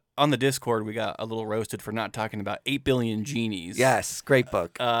 on the Discord we got a little roasted for not talking about 8 Billion Genies. Yes, great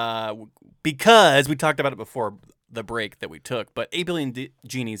book. Because we talked about it before the break that we took, but 8 Billion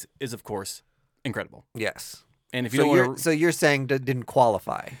Genies is of course incredible. Yes. And if you don't want to, so you're saying that didn't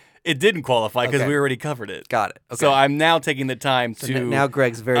qualify. it didn't qualify because Okay. we already covered it. Got it. Okay. So I'm now taking the time to now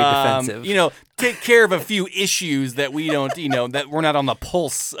Greg's very defensive. take care of a few issues that we don't, that we're not on the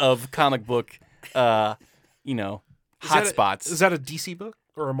pulse of comic book, hot spots. Is that a DC book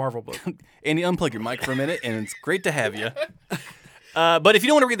or a Marvel book? Andy, unplug your mic for a minute, and it's great to have you. But if you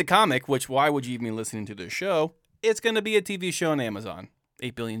don't want to read the comic, which why would you even be listening to this show? It's going to be a TV show on Amazon.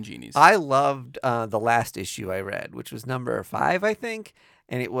 8 Billion Genies. I loved the last issue I read, which was number 5, I think,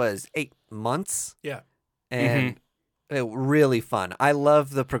 and it was 8 months. Yeah. And it really fun. I love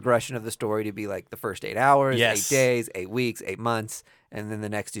the progression of the story to be like the first 8 hours, Yes. 8 days, 8 weeks, 8 months, and then the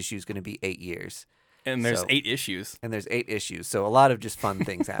next issue is going to be 8 years. And there's So- 8 issues. And there's 8 issues, so a lot of just fun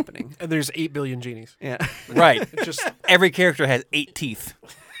things happening. And there's 8 billion genies. Yeah. Right. It's just Every character has 8 teeth.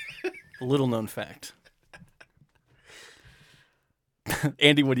 Little known fact.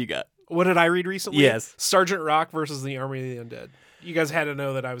 Andy, what do you got? what did I read recently? Yes. Sergeant Rock versus the Army of the Undead. You guys had to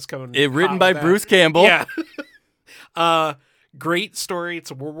know that I was coming. It written hot by with that. Bruce Campbell. Yeah. Great story.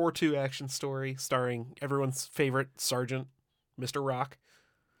 It's a World War II action story starring everyone's favorite Sergeant, Mr. Rock.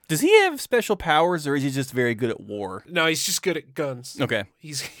 Does he have special powers, or is he just very good at war? No, he's just good at guns. Okay.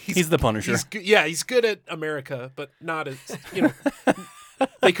 He's He's the Punisher. he's good at America, but not as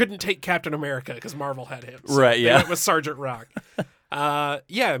they couldn't take Captain America because Marvel had him. So Right, they yeah. went with Sergeant Rock. I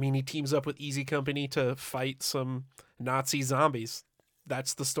mean, he teams up with Easy Company to fight some Nazi zombies.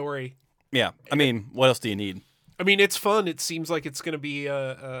 That's the story. Yeah. I mean, what else do you need? I mean, it's fun. It seems like it's going to be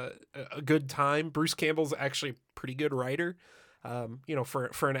a good time. Bruce Campbell's actually a pretty good writer.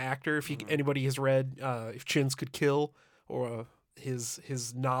 For an actor, if anybody has read If Chins Could Kill or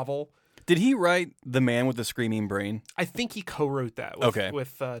his novel, Did he write The Man with the Screaming Brain? I think he co-wrote that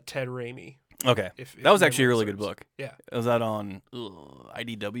with Ted Raimi. Okay. If That was actually a memory really good serves. book. Yeah. Was that on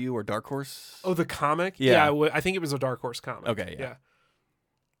IDW or Dark Horse? Oh, the comic? Yeah. I think it was a Dark Horse comic. Okay, yeah.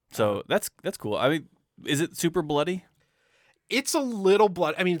 So that's cool. I mean, is it super bloody? It's a little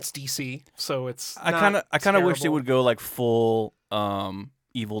blood. I mean, it's DC, so it's. I kind of wish they terrible. would go like full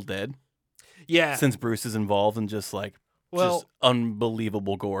Evil Dead, Yeah. since Bruce is involved and just like Well, just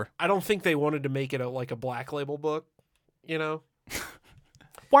unbelievable gore. I don't think they wanted to make it a Black Label book,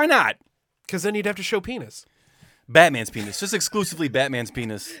 Why not? because then you'd have to show penis. Batman's penis, just exclusively Batman's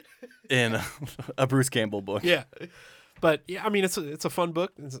penis in a Bruce Campbell book. Yeah. But yeah, I mean, it's a fun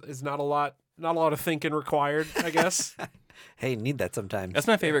book. It's not a lot of thinking required, I guess. Hey, need that sometimes. That's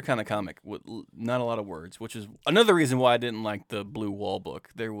my favorite kind of comic, with not a lot of words, which is another reason why I didn't like the Blue Wall book.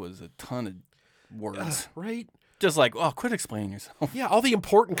 There was a ton of words. Right? Just like, oh, quit explaining yourself. Yeah, all the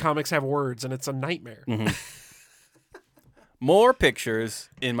important comics have words, and it's a nightmare. More pictures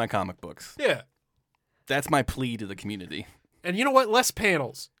in my comic books. Yeah. That's my plea to the community. And you know what? Less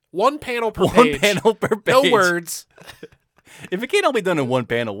panels. One panel per One page. panel per page. No words. If it can't all be done in one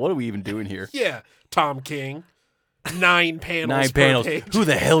panel, what are we even doing here? Yeah. Tom King. 9 panels 9 per panels. page. Who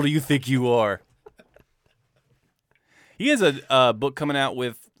the hell do you think you are? He has a book coming out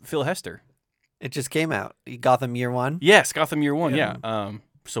with Phil Hester. It just came out. Gotham Year 1. Yes, Gotham Year 1, yeah.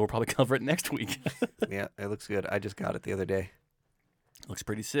 So we'll probably cover it next week. Yeah, it looks good. I just got it the other day. Looks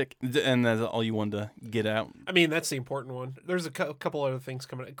pretty sick. And that's all you wanted to get out. I mean, that's the important one. There's a couple other things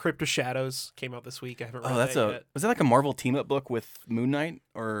coming out. Crypt of Shadows came out this week. I haven't read that yet. Was that like a Marvel team-up book with Moon Knight?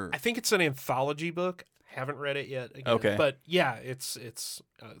 Or I think it's an anthology book. Haven't read it yet. Again. Okay. But yeah, it's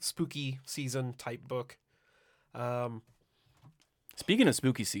a spooky season type book. Speaking of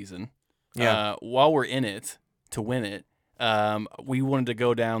spooky season, Yeah. while we're in it to win it, we wanted to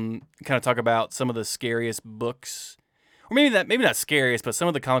go down, kind of talk about some of the scariest books, or maybe not scariest, but some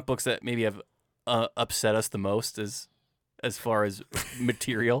of the comic books that maybe have upset us the most as far as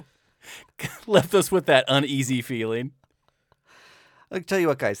material, left us with that uneasy feeling. I'll tell you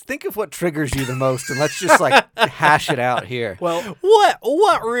what, guys. Think of what triggers you the most, and let's just like hash it out here. Well,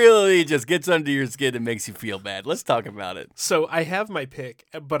 What really just gets under your skin and makes you feel bad? Let's talk about it. so I have my pick,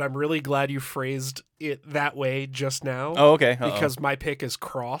 but I'm really glad you phrased it that way just now. Oh, okay. Because my pick is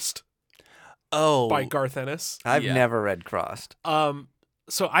Crossed oh, by Garth Ennis. I've yeah. never read Crossed.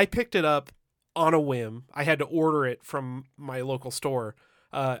 So I picked it up on a whim. I had to order it from my local store.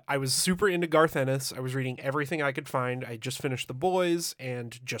 I was super into Garth Ennis. I was reading everything I could find. I just finished The Boys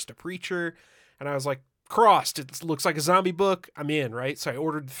and Just a Preacher, and I was like, Crossed, it looks like a zombie book. I'm in, right? So I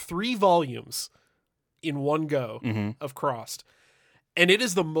ordered 3 volumes in one go of Crossed, and it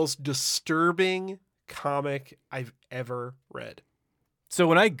is the most disturbing comic I've ever read. So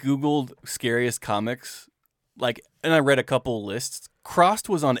when I Googled scariest comics, and I read a couple lists, Crossed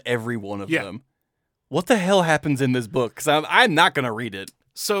was on every one of them. What the hell happens in this book? Because I'm not going to read it.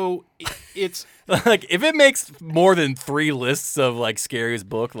 So it's like, if it makes more than 3 lists of like scariest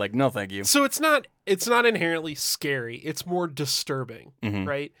book, like, no, thank you. So it's not inherently scary. It's more disturbing,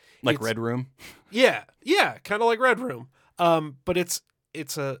 right? Like Red Room. Yeah, kind of like Red Room. But it's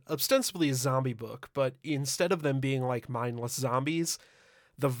ostensibly a zombie book, but instead of them being like mindless zombies,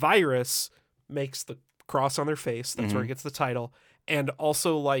 the virus makes the cross on their face. That's where it gets the title, and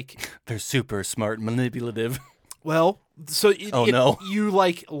also like they're super smart, and manipulative. Well, so you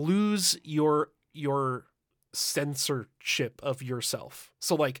like lose your censorship of yourself.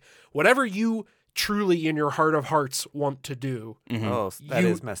 So like whatever you truly in your heart of hearts want to do, oh, that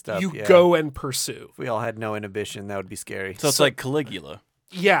is messed up. You go and pursue. If we all had no inhibition, that would be scary. So it's like Caligula.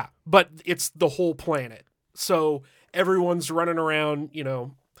 Yeah, but it's the whole planet. So everyone's running around,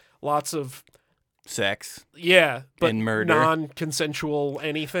 lots of sex. Yeah, but and murder. Non-consensual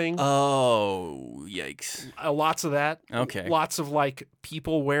anything. Oh, yikes. Lots of that. Okay. Lots of like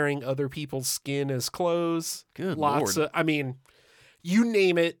people wearing other people's skin as clothes. Good Lots Lord. of, you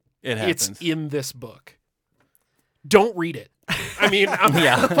name it, it happens. It's in this book. Don't read it. I'm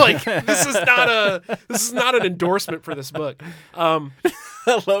like, this is not an endorsement for this book.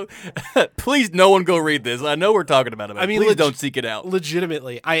 Please, no one go read this. I know we're talking about it. Please don't seek it out.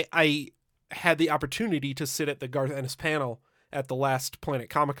 Legitimately, I had the opportunity to sit at the Garth Ennis panel at the last Planet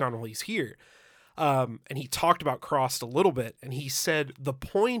Comic Con while he's here. And he talked about Crossed a little bit, and he said the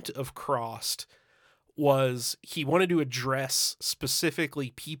point of Crossed was he wanted to address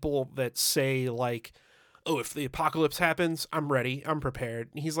specifically people that say like, oh, if the apocalypse happens, I'm ready, I'm prepared.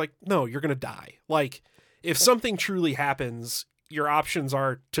 And he's like, no, you're going to die. Like, if something truly happens, your options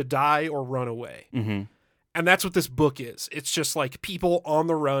are to die or run away. Mm-hmm. And that's what this book is. It's just like people on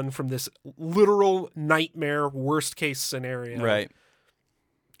the run from this literal nightmare, worst case scenario. Right.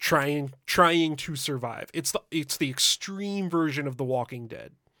 Trying to survive. It's the extreme version of The Walking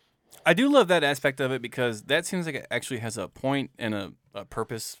Dead. I do love that aspect of it because that seems like it actually has a point and a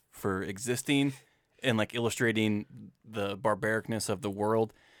purpose for existing and like illustrating the barbaricness of the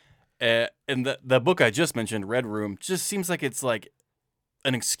world. And the book I just mentioned, Red Room, just seems like it's like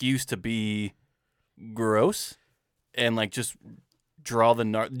an excuse to be gross and like just draw the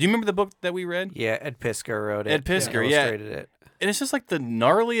do you remember the book that we read? Yeah, Ed Piskor wrote it. Ed Piskor, illustrated it. And it's just like the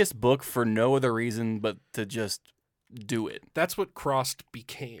gnarliest book for no other reason but to just do it. That's what Crossed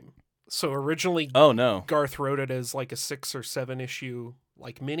became. So originally, Garth wrote it as like a 6 or 7 issue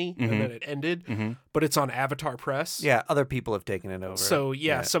like mini, and then it ended. But it's on Avatar Press. Yeah, other people have taken it over. So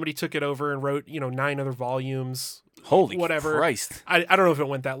somebody took it over and wrote 9 other volumes. Holy whatever. Christ! I don't know if it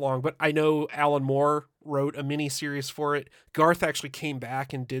went that long, but I know Alan Moore wrote a mini series for it. Garth actually came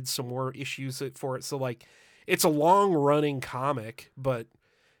back and did some more issues for it. So like, it's a long running comic, but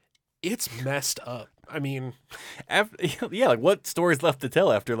it's messed up. Like what story's left to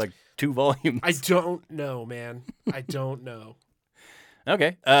tell after like 2 volumes? I don't know, man. I don't know.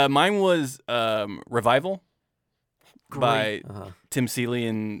 Okay. Mine was Revival by Tim Seeley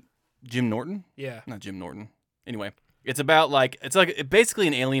and Jim Norton. Yeah. Not Jim Norton. Anyway, it's about it's basically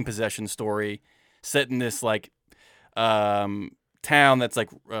an alien possession story set in this like town that's like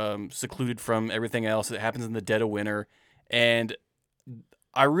secluded from everything else. It happens in the dead of winter, and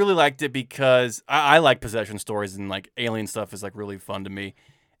I really liked it because I like possession stories, and like alien stuff is like really fun to me,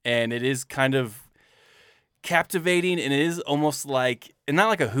 and it is kind of captivating, and it is almost like, and not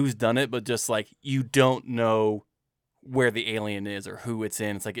like a who's done it, but just like you don't know where the alien is or who it's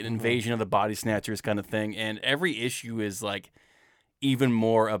in. It's like an invasion of the body snatchers kind of thing, and every issue is like even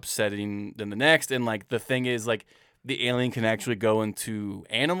more upsetting than the next. And like the thing is, like the alien can actually go into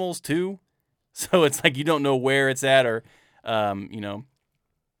animals too, so it's like you don't know where it's at or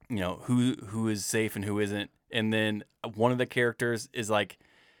who is safe and who isn't. And then one of the characters is like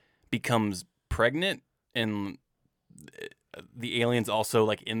becomes pregnant, and the alien's also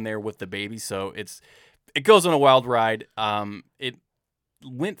like in there with the baby, so it goes on a wild ride. It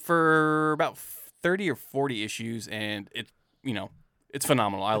went for about 30 or 40 issues, and it's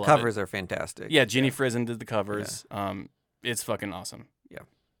phenomenal. I love it. The covers are fantastic. Yeah, Jenny Frison did the covers. Yeah. It's fucking awesome. Yeah,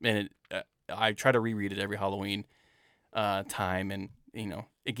 and I try to reread it every Halloween time, and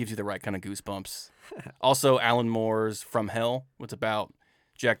it gives you the right kind of goosebumps. Also, Alan Moore's From Hell, which about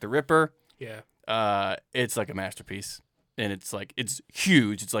Jack the Ripper. Yeah. It's like a masterpiece, and it's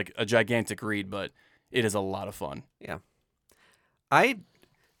huge. It's like a gigantic read, but it is a lot of fun. Yeah.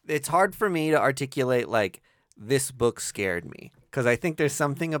 It's hard for me to articulate like this book scared me, because I think there's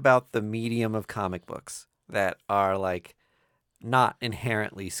something about the medium of comic books that are like not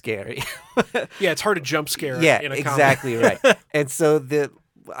inherently scary. Yeah, it's hard to jump scare. Yeah, in a exactly right. And so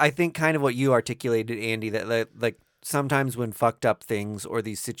I think kind of what you articulated, Andy, that like sometimes when fucked up things or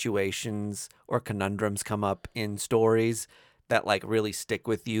these situations or conundrums come up in stories that like really stick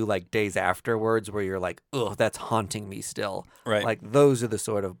with you like days afterwards, where you're like, ugh, that's haunting me still. Right. Like those are the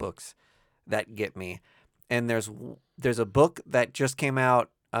sort of books that get me. And there's a book that just came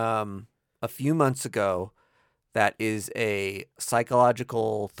out a few months ago that is a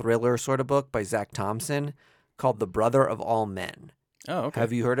psychological thriller sort of book by Zach Thompson called The Brother of All Men. Oh, okay.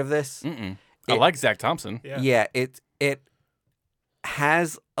 Have you heard of this? Mm-mm. I like Zach Thompson. Yeah, it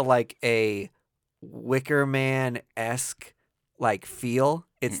has like a Wicker Man-esque like feel.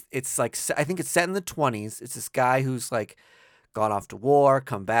 It's like, I think it's set in the 20s. It's this guy who's like gone off to war,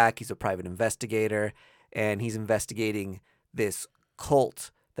 come back. He's a private investigator, and he's investigating this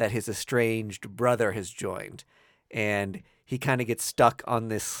cult that his estranged brother has joined. And he kind of gets stuck on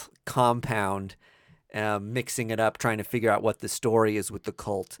this compound, mixing it up, trying to figure out what the story is with the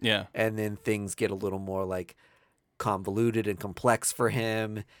cult. Yeah. And then things get a little more like convoluted and complex for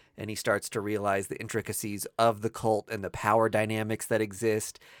him, and he starts to realize the intricacies of the cult and the power dynamics that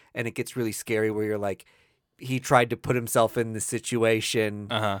exist. And it gets really scary, where you're like, he tried to put himself in the situation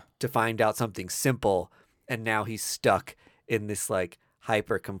to find out something simple, and now he's stuck in this like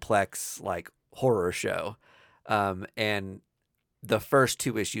hyper complex like horror show. And the first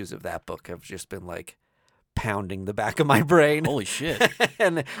 2 issues of that book have just been like pounding the back of my brain. Holy shit.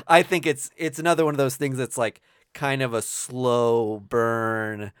 And I think it's another one of those things that's like kind of a slow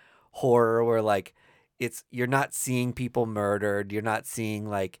burn horror, where like you're not seeing people murdered, you're not seeing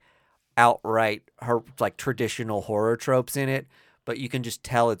like outright like traditional horror tropes in it, but you can just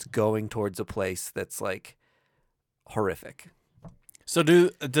tell it's going towards a place that's like horrific. So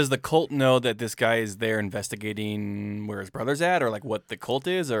does the cult know that this guy is there investigating where his brother's at, or like what the cult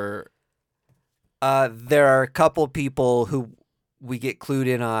is, or? There are a couple people who we get clued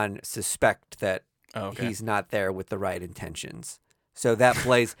in on suspect that he's not there with the right intentions. So that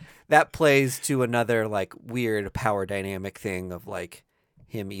plays to another like weird power dynamic thing of like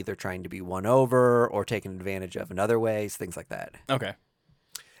him either trying to be won over or taken advantage of in other ways, things like that. Okay.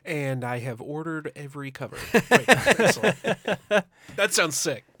 And I have ordered every cover. Wait, that sounds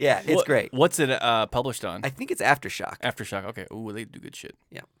sick. Yeah, it's great. What's it published on? I think it's Aftershock. Aftershock. Okay. Ooh, they do good shit.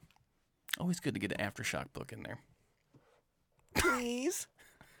 Yeah. Always good to get an Aftershock book in there. Please.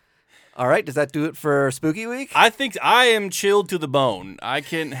 All right, does that do it for Spooky Week? I think I am chilled to the bone. I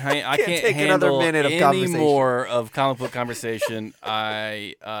can't take handle another minute of any conversation. more of comic book conversation.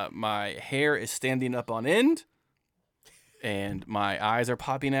 My hair is standing up on end, and my eyes are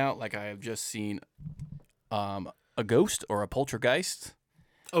popping out like I have just seen a ghost or a poltergeist.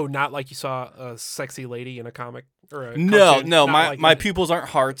 Oh, not like you saw a sexy lady in a comic or a No, cartoon? no, Not my like pupils aren't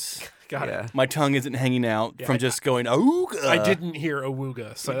hearts. Got it. My tongue isn't hanging out Yeah, from just going, ooga. I didn't hear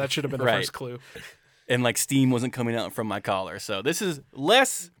awooga, so that should have been the first clue. And like steam wasn't coming out from my collar. So this is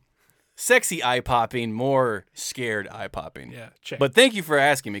less sexy eye popping, more scared eye popping. Yeah, check. But thank you for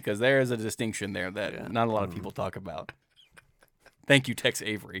asking me, because there is a distinction there that not a lot of people talk about. Thank you, Tex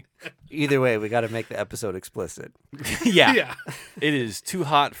Avery. Either way, we got to make the episode explicit. Yeah. It is too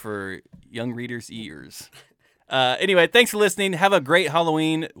hot for young readers' ears. Anyway, thanks for listening. Have a great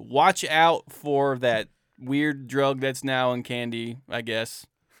Halloween. Watch out for that weird drug that's now in candy, I guess.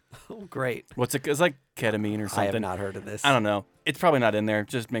 Oh, great. What's it? It's like ketamine or something. I have not heard of this. I don't know. It's probably not in there.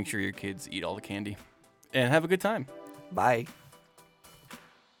 Just make sure your kids eat all the candy. And have a good time. Bye.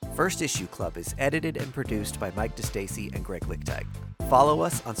 First Issue Club is edited and produced by Mike DeStacy and Greg Lichtite. Follow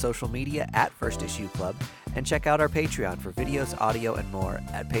us on social media at First Issue Club, and check out our Patreon for videos, audio, and more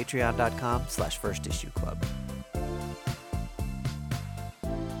at patreon.com/firstissueclub.